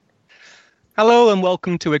Hello and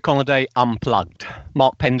welcome to Econoday Unplugged.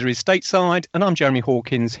 Mark Pender is stateside and I'm Jeremy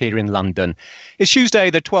Hawkins here in London. It's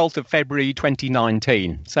Tuesday the 12th of February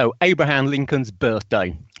 2019, so Abraham Lincoln's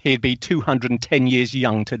birthday. He'd be 210 years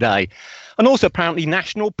young today. And also apparently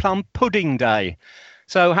National Plum Pudding Day.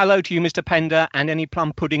 So hello to you, Mr. Pender, and any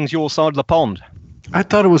plum puddings your side of the pond? I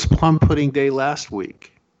thought it was Plum Pudding Day last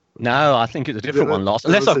week. No, I think it's a different one last.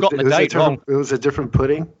 Unless I've got the date wrong. It was a different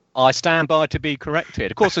pudding? I stand by to be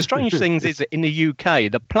corrected. Of course, the strange thing is that in the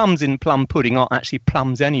UK, the plums in plum pudding aren't actually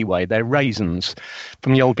plums anyway. They're raisins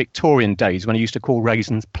from the old Victorian days when I used to call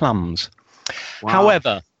raisins plums. Wow.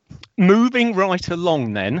 However, moving right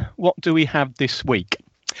along then, what do we have this week?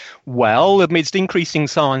 Well, amidst increasing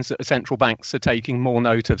signs that the central banks are taking more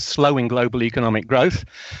note of slowing global economic growth,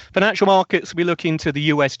 financial markets will be looking to the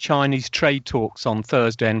US-Chinese trade talks on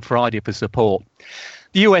Thursday and Friday for support.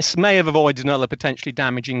 The US may have avoided another potentially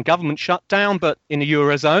damaging government shutdown, but in the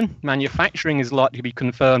Eurozone, manufacturing is likely to be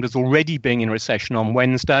confirmed as already being in recession on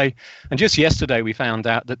Wednesday. And just yesterday, we found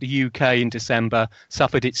out that the UK in December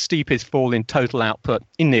suffered its steepest fall in total output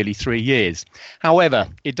in nearly 3 years. However,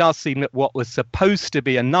 it does seem that what was supposed to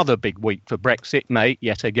be another big week for Brexit may,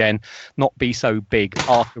 yet again, not be so big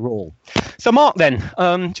after all. So, Mark, then,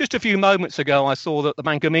 just a few moments ago, I saw that the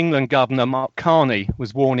Bank of England Governor, Mark Carney,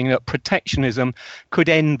 was warning that protectionism could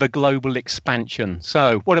end the global expansion.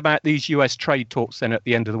 So what about these US trade talks then at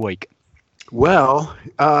the end of the week? Well,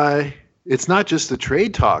 it's not just the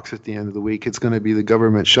trade talks at the end of the week. It's going to be the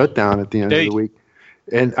government shutdown at the end of the week.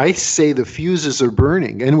 And I say the fuses are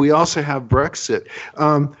burning. And we also have Brexit.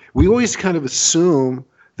 We always kind of assume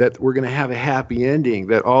that we're going to have a happy ending,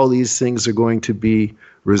 that all these things are going to be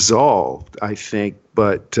resolved, I think,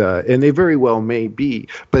 but and they very well may be.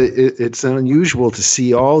 But it's unusual to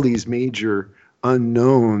see all these major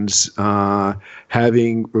unknowns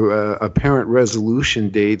having apparent resolution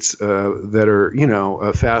dates that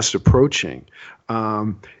are, fast approaching.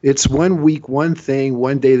 It's 1 week, one thing,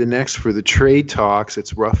 one day the next for the trade talks.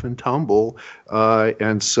 It's rough and tumble,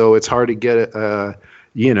 and so it's hard to get a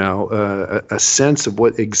sense of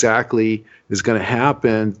what exactly is going to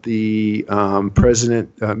happen. The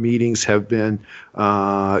president meetings have been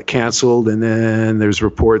canceled, and then there's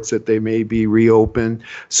reports that they may be reopened.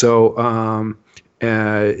 So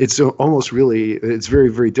it's almost really, it's very,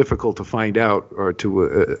 very difficult to find out or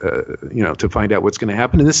to find out what's going to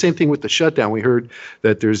happen. And the same thing with the shutdown. We heard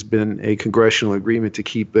that there's been a congressional agreement to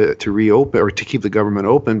keep to reopen or to keep the government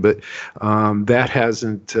open, but that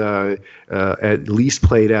hasn't at least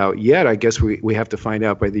played out yet. I guess we have to find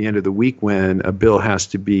out by the end of the week when a bill has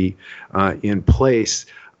to be in place.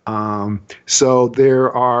 So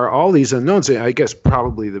there are all these unknowns. I guess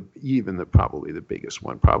probably the biggest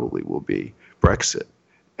one probably will be Brexit,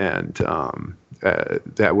 and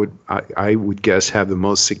that would I would guess have the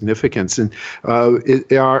most significance. And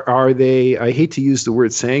are they? I hate to use the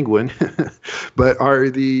word sanguine, but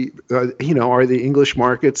are the English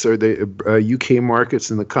markets, are the UK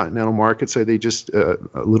markets, and the continental markets, are they just a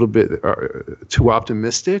little bit too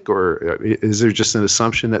optimistic, or is there just an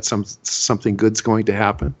assumption that something good's going to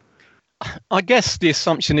happen? I guess the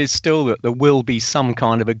assumption is still that there will be some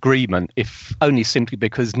kind of agreement, if only simply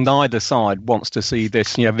because neither side wants to see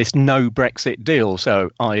this, this no Brexit deal.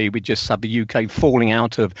 So, i.e., we just have the UK falling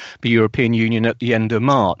out of the European Union at the end of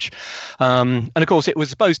March. And of course, it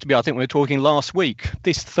was supposed to be, I think we were talking last week,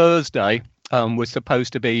 this Thursday, was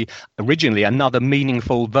supposed to be originally another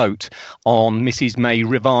meaningful vote on Mrs. May's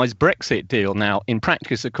revised Brexit deal. Now, in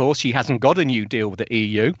practice, of course, she hasn't got a new deal with the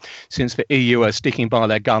EU, since the EU are sticking by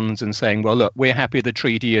their guns and saying, well, look, we're happy with the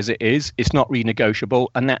treaty as it is. It's not renegotiable,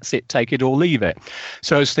 and that's it. Take it or leave it.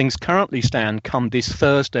 So as things currently stand, come this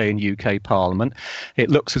Thursday in UK Parliament, it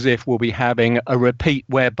looks as if we'll be having a repeat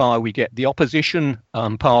whereby we get the opposition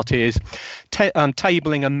parties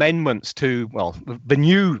tabling amendments to, well, the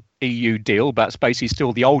new EU deal, but it's basically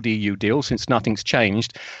still the old EU deal since nothing's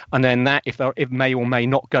changed. And then that, if may or may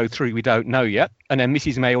not go through, we don't know yet. And then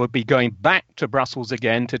Mrs. May will be going back to Brussels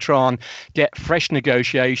again to try and get fresh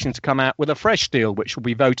negotiations to come out with a fresh deal, which will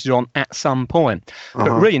be voted on at some point.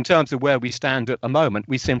 But really, in terms of where we stand at the moment,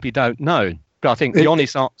 we simply don't know. But I think the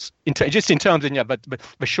honest answer, just in terms of, but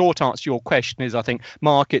the short answer to your question is, I think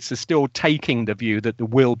markets are still taking the view that there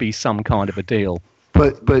will be some kind of a deal.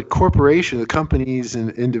 But the companies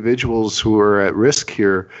and individuals who are at risk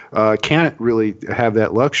here can't really have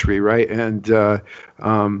that luxury, right? And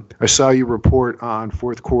I saw you report on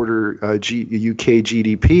fourth quarter UK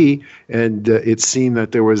GDP, and it seemed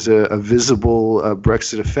that there was a visible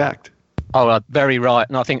Brexit effect. Oh, very right.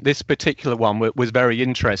 And I think this particular one was very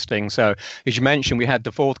interesting. So, as you mentioned, we had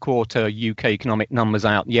the fourth quarter UK economic numbers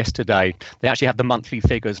out yesterday. They actually have the monthly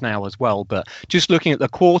figures now as well. But just looking at the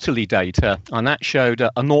quarterly data, and that showed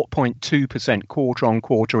a 0.2% quarter on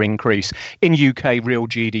quarter increase in UK real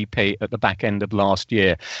GDP at the back end of last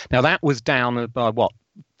year. Now, that was down by what?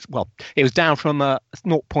 Well, it was down from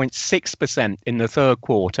 0.6% in the third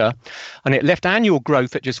quarter, and it left annual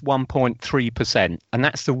growth at just 1.3%. And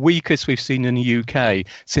that's the weakest we've seen in the UK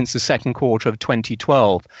since the second quarter of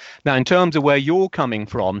 2012. Now, in terms of where you're coming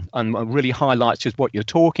from, and really highlights just what you're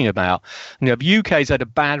talking about, the UK's had a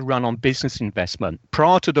bad run on business investment.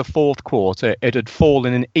 Prior to the fourth quarter, it had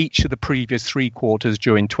fallen in each of the previous three quarters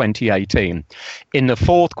during 2018. In the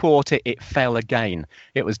fourth quarter, it fell again.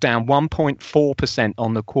 It was down 1.4%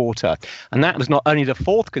 on the quarter. And that was not only the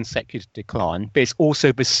fourth consecutive decline, but it's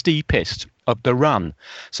also the steepest of the run.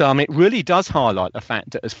 So, it really does highlight the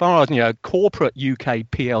fact that as far as, corporate UK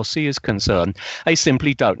PLC is concerned, they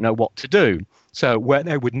simply don't know what to do. So where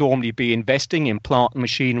they would normally be investing in plant and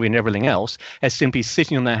machinery and everything else, they're simply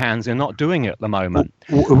sitting on their hands and not doing it at the moment.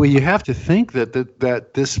 Well, you have to think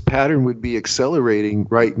that this pattern would be accelerating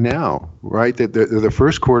right now, right? That the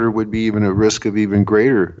first quarter would be even a risk of even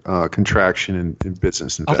greater contraction in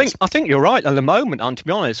business investment. I think you're right at the moment. And to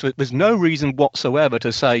be honest, there's no reason whatsoever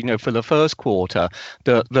to say, for the first quarter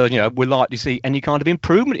that we're likely to see any kind of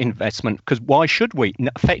improvement in investment. Because why should we?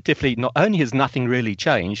 Effectively, not only has nothing really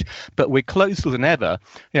changed, but we're closer than ever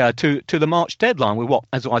to the March deadline.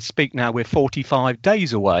 As I speak now, we're 45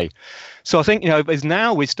 days away. So I think, as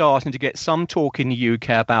now we're starting to get some talk in the UK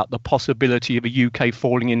about the possibility of a UK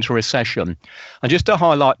falling into recession. And just to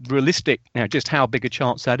highlight realistic, just how big a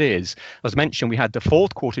chance that is, as mentioned, we had the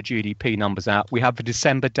fourth quarter GDP numbers out. We have the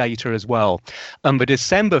December data as well. And the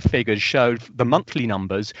December figures the monthly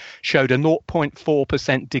numbers showed a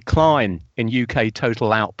 0.4% decline in UK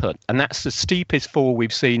total output. And that's the steepest fall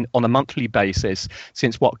we've seen on a monthly basis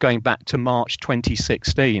since going back to March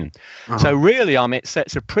 2016. Uh-huh. So really, it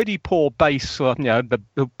sets a pretty poor base for,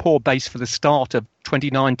 the poor base for the start of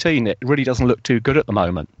 2019. It really doesn't look too good at the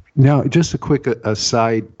moment. Now, just a quick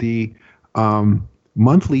aside, the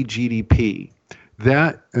monthly GDP,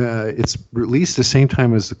 that it's released the same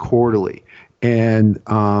time as the quarterly. And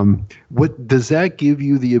what does that give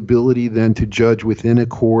you the ability then to judge within a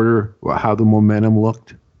quarter how the momentum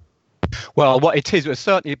looked? Well, what it is,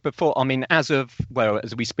 certainly before,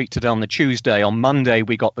 as we speak today on the Tuesday, on Monday,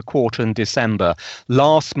 we got the quarter in December.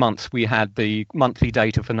 Last month, we had the monthly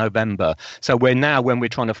data for November. So we're now, when we're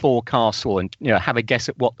trying to forecast or have a guess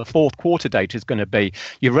at what the fourth quarter data is going to be,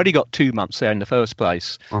 you've already got 2 months there in the first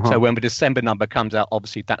place. Uh-huh. So when the December number comes out,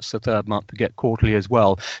 obviously that's the third month to get quarterly as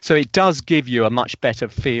well. So it does give you a much better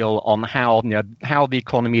feel on how the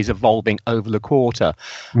economy is evolving over the quarter.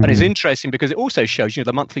 Mm-hmm. And it's interesting because it also shows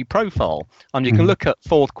the monthly profile. And you can look at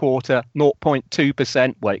fourth quarter,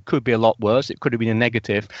 0.2%. Well, it could be a lot worse. It could have been a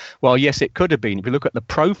negative. Well, yes, it could have been. If you look at the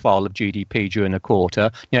profile of GDP during the quarter,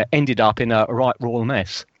 it ended up in a right royal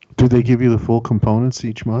mess. Do they give you the full components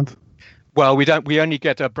each month? Well, we don't. We only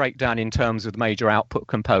get a breakdown in terms of the major output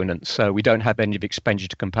components. So we don't have any of the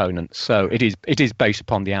expenditure components. So it is based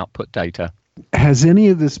upon the output data. Has any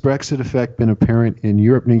of this Brexit effect been apparent in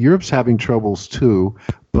Europe? Now, Europe's having troubles too,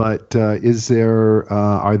 but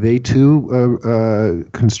are they too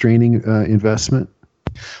constraining investment?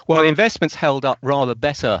 Well, investment's held up rather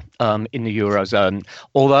better in the Eurozone,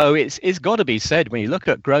 although it's got to be said, when you look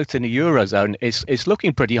at growth in the Eurozone, it's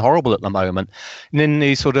looking pretty horrible at the moment. And in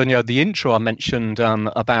the sort of, the intro I mentioned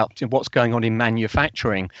about what's going on in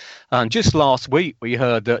manufacturing, just last week we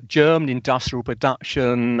heard that German industrial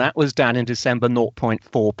production, that was down in December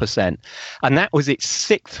 0.4%. And that was its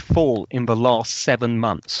sixth fall in the last 7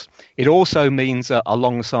 months. It also means that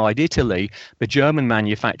alongside Italy, the German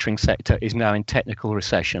manufacturing sector is now in technical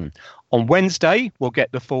recession. On Wednesday, we'll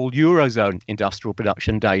get the full Eurozone industrial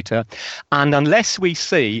production data. And unless we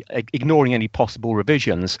see, ignoring any possible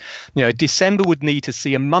revisions, December would need to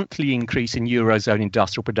see a monthly increase in Eurozone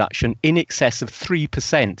industrial production in excess of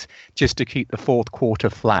 3% just to keep the fourth quarter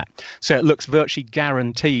flat. So it looks virtually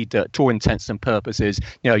guaranteed that, to all intents and purposes,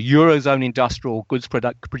 Eurozone industrial goods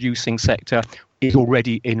producing sector is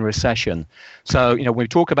already in recession. So, when we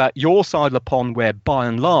talk about your side of the pond, where by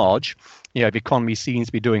and large, the economy seems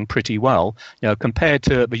to be doing pretty well, compared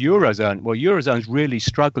to the Eurozone. Well, Eurozone's really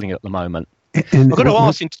struggling at the moment. And I've got to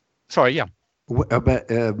ask, sorry, yeah. About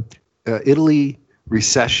Italy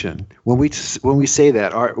recession. When we say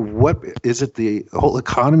that, what is it? The whole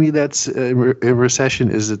economy that's in recession?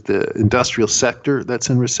 Is it the industrial sector that's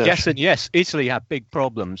in recession? Yes and yes. Italy had big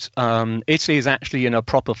problems. Italy is actually in a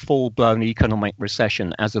proper full-blown economic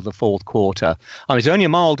recession as of the fourth quarter. It's only a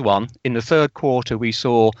mild one. In the third quarter, we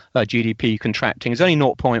saw GDP contracting. It's only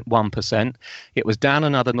 0.1%. It was down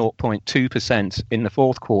another 0.2% in the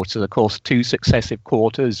fourth quarter. Of course, two successive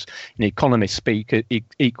quarters, in economist speak,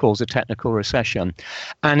 equals a technical recession.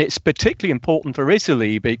 And it's particularly important for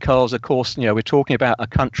Italy because, of course, we're talking about a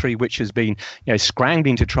country which has been,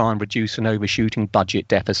 scrambling to try and reduce an overshooting budget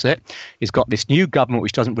deficit. It's got this new government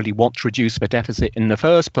which doesn't really want to reduce the deficit in the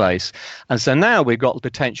first place. And so now we've got the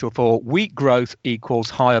potential for weak growth equals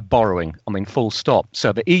higher borrowing. Full stop.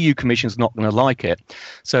 So the EU Commission is not going to like it.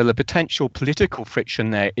 So the potential political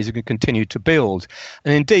friction there is going to continue to build.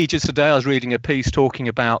 And indeed, just today I was reading a piece talking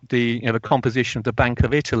about the composition of the Bank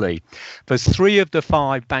of Italy. There's 3 of the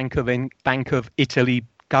 5 Bank of Italy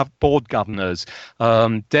board governors.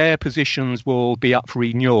 Their positions will be up for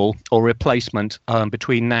renewal or replacement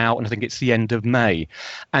between now and I think it's the end of May.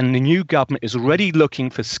 And the new government is already looking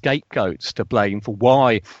for scapegoats to blame for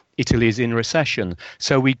why Italy is in recession.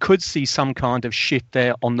 So we could see some kind of shift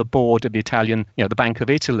there on the board of the Italian, the Bank of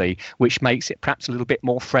Italy, which makes it perhaps a little bit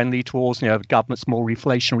more friendly towards, the government's more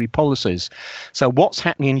reflationary policies. So what's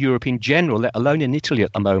happening in Europe in general, let alone in Italy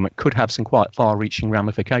at the moment, could have some quite far-reaching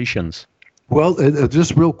ramifications. Well,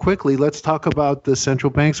 just real quickly, let's talk about the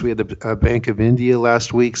central banks. We had the Bank of India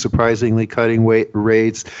last week, surprisingly cutting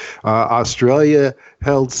rates. Australia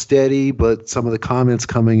held steady, but some of the comments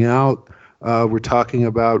coming out, we're talking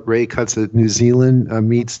about rate cuts that New Zealand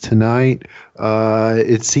meets tonight.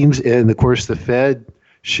 It seems, and of course, the Fed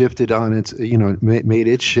shifted on its, made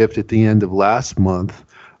its shift at the end of last month.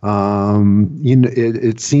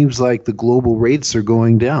 It seems like the global rates are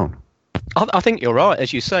going down. I think you're right,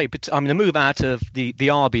 as you say. But the move out of the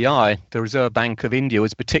RBI, the Reserve Bank of India,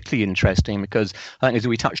 was particularly interesting because I think, as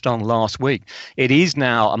we touched on last week, it is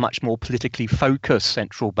now a much more politically focused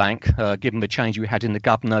central bank, given the change we had in the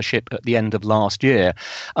governorship at the end of last year.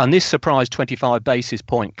 And this surprise 25 basis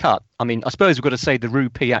point cut, I suppose we've got to say the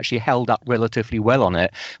rupee actually held up relatively well on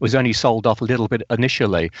it. It was only sold off a little bit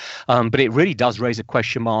initially. But it really does raise a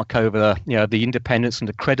question mark over the independence and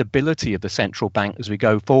the credibility of the central bank as we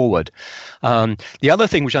go forward. The other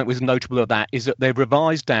thing which I think was notable of that is that they've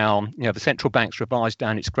revised down, the central bank's revised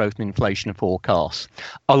down its growth and inflation forecasts.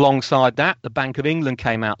 Alongside that, the Bank of England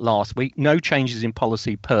came out last week, no changes in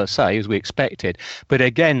policy per se, as we expected. But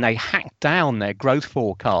again, they hacked down their growth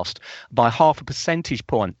forecast by 0.5 percentage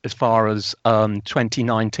point as far as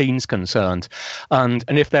 2019 is concerned. And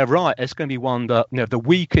if they're right, it's going to be one that, the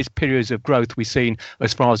weakest periods of growth we've seen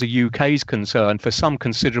as far as the UK is concerned for some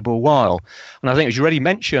considerable while. And I think, as you already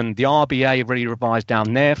mentioned, the RBA have already revised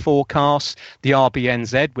down their forecasts. The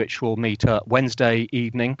RBNZ, which will meet Tuesday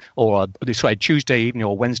evening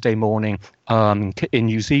or Wednesday morning in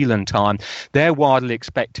New Zealand time, they're widely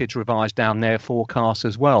expected to revise down their forecasts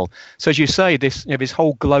as well. So as you say, this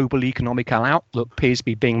whole global economic outlook appears to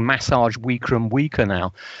be being massaged weaker and weaker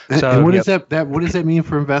now. So, and what does that mean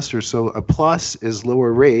for investors? So a plus is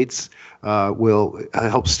lower rates will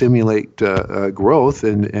help stimulate growth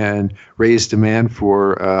and raise demand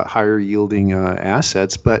for higher yielding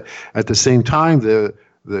assets. But at the same time,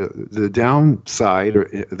 the downside, or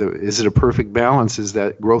is it a perfect balance, is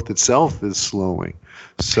that growth itself is slowing.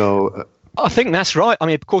 So I think that's right.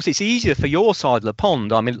 Of course, it's easier for your side of the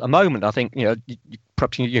pond. At the moment, I think,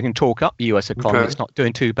 perhaps you can talk up the US economy. Okay. It's not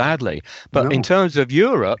doing too badly. But in terms of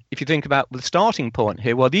Europe, if you think about the starting point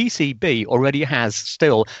here, well, the ECB already has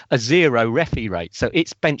still a zero refi rate. So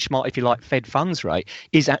its benchmark, if you like, Fed funds rate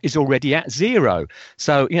is already at zero.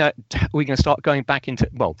 So, we're going to start going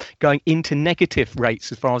into negative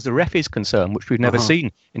rates as far as the refi is concerned, which we've never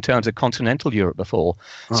seen in terms of continental Europe before.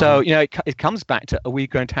 So, it comes back to, are we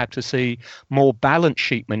going to have to see more balance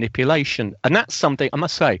sheet manipulation? And that's something, I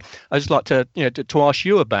must say, I just like to ask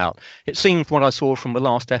you about. It seemed from what I saw from the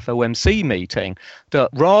last FOMC meeting that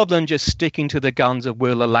rather than just sticking to the guns of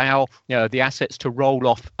we'll allow the assets to roll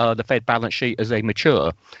off the Fed balance sheet as they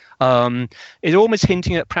mature, it's almost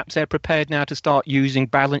hinting that perhaps they're prepared now to start using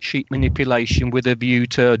balance sheet manipulation with a view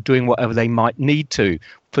to doing whatever they might need to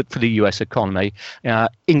for the US economy,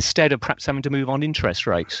 instead of perhaps having to move on interest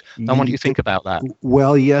rates. And what do you think about that?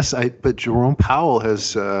 Well, yes, but Jerome Powell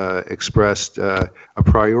has expressed a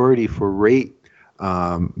priority for rate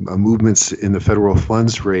movements in the federal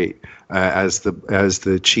funds rate as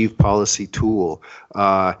the chief policy tool,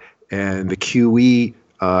 and the QE.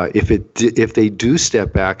 If they do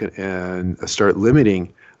step back and start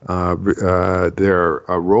limiting their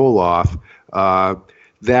roll-off,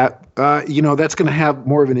 that's going to have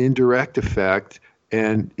more of an indirect effect,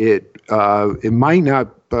 and it might not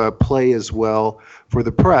play as well for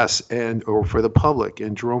the press or for the public.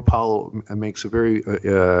 And Jerome Powell makes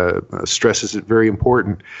stresses it very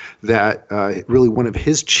important that really one of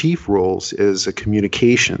his chief roles is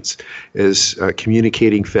communications, is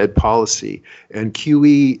communicating Fed policy. And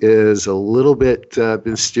QE is a little bit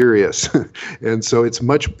mysterious, and so it's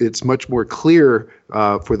much more clear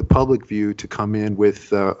for the public view to come in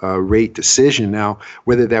with a rate decision. Now,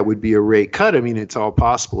 whether that would be a rate cut, I mean, it's all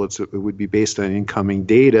possible. It would be based on incoming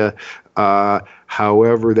data.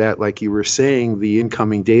 However, that, like you were saying, the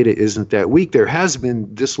incoming data isn't that weak. There has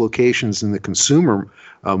been dislocations in the consumer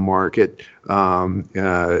market, in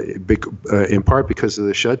part because of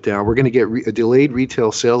the shutdown. We're going to get delayed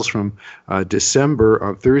retail sales from December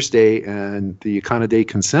on Thursday, and the Econoday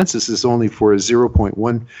consensus is only for a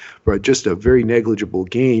 0.1, but just a very negligible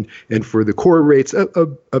gain. And for the core rates, a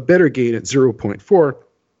better gain at 0.4.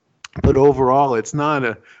 But overall, it's not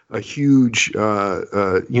a huge,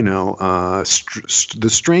 the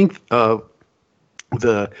strength of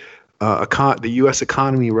the U.S.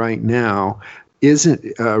 economy right now isn't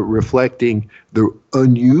reflecting the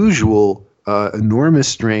unusual, enormous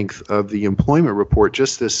strength of the employment report.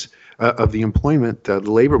 Of the employment, the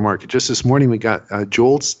labor market. Just this morning, we got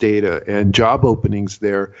JOLTS data, and job openings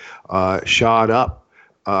there shot up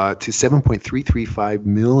to 7.335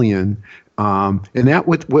 million. And that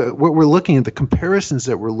what we're looking at, the comparisons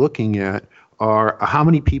that we're looking at are how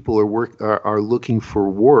many people are looking for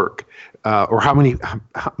work, or how many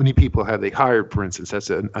people have they hired, for instance. That's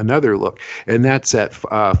another look, and that's at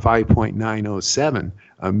 5.907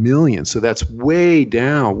 million. So that's way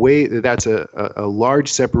down. That's a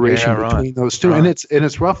large separation between those two, and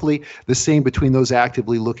it's roughly the same between those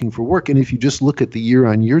actively looking for work. And if you just look at the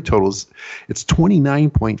year-on-year totals, it's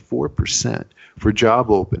 29.4% for job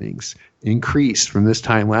openings increased from this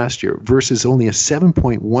time last year versus only a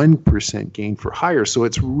 7.1% gain for hire. So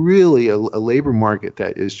it's really a labor market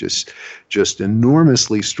that is just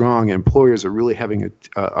enormously strong. Employers are really having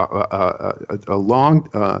a long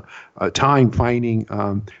time finding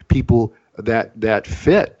people that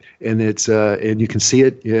fit. And it's and you can see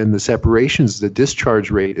it in the separations. The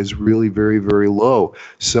discharge rate is really very, very low.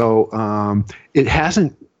 So it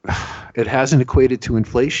hasn't equated to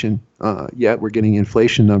inflation yet. We're getting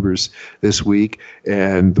inflation numbers this week,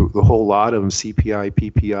 and the whole lot of them, CPI,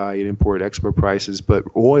 PPI, and import-export prices. But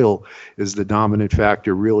oil is the dominant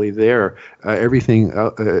factor really there. Everything,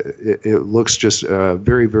 it looks just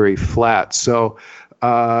very, very flat. So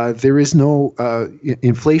there is no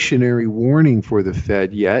inflationary warning for the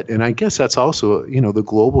Fed yet, and I guess that's also the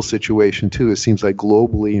global situation too. It seems like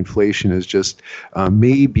globally inflation is just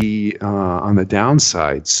maybe on the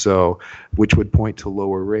downside, so which would point to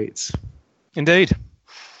lower rates. Indeed.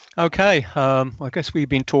 Okay, I guess we've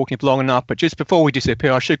been talking for long enough, but just before we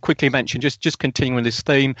disappear, I should quickly mention, just continuing this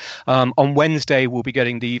theme, on Wednesday we'll be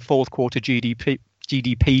getting the fourth quarter GDP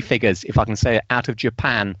figures, if I can say it, out of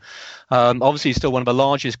Japan. Obviously, still one of the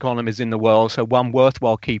largest economies in the world, so one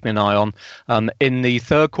worthwhile keeping an eye on. In the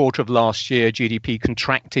third quarter of last year, GDP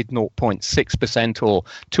contracted 0.6% or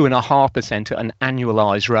 2.5% at an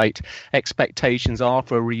annualized rate. Expectations are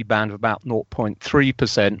for a rebound of about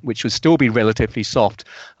 0.3%, which would still be relatively soft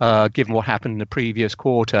given what happened in the previous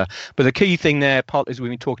quarter. But the key thing there, partly as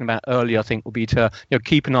we've been talking about earlier, I think will be to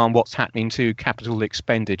keep an eye on what's happening to capital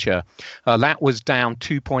expenditure. That was down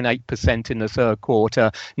 2.8% in the third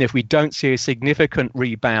quarter. And if we don't see a significant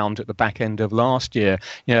rebound at the back end of last year,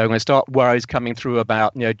 we're going to start worries coming through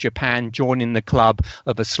about Japan joining the club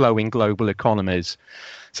of the slowing global economies.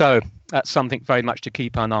 So that's something very much to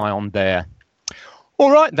keep an eye on there.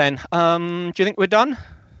 All right, then. Do you think we're done?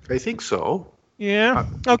 I think so. Yeah.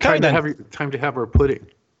 Okay, time to have our pudding.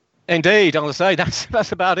 Indeed, I'll say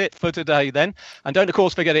that's about it for today then. And don't, of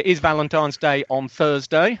course, forget it is Valentine's Day on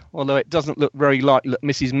Thursday, although it doesn't look very likely that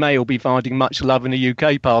Mrs May will be finding much love in the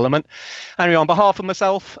UK Parliament. Anyway, on behalf of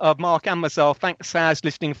myself, of Mark and myself, thanks as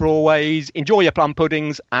listening for always. Enjoy your plum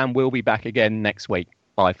puddings, and we'll be back again next week.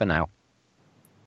 Bye for now.